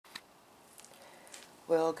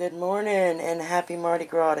Well, good morning and happy Mardi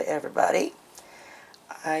Gras to everybody.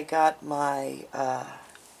 I got my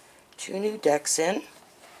two new decks in.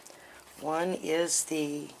 One is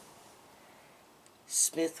the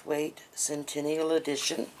Smith-Waite Centennial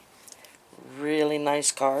Edition. Really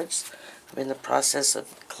nice cards. I'm in the process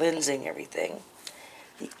of cleansing everything.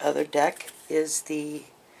 The other deck is the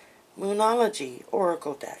Moonology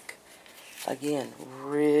Oracle deck. Again,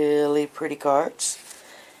 really pretty cards.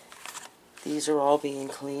 These are all being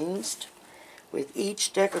cleansed. With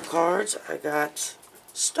each deck of cards, I got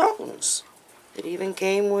stones. It even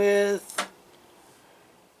came with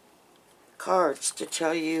cards to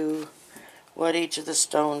tell you what each of the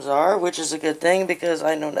stones are, which is a good thing because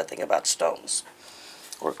I know nothing about stones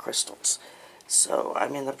or crystals. So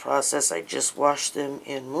I'm in the process. I just washed them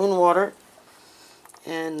in moon water,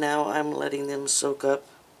 and now I'm letting them soak up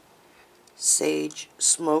sage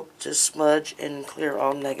smoke to smudge and clear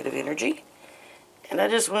all negative energy. And I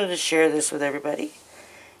just wanted to share this with everybody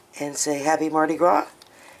and say happy Mardi Gras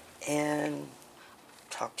and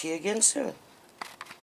talk to you again soon.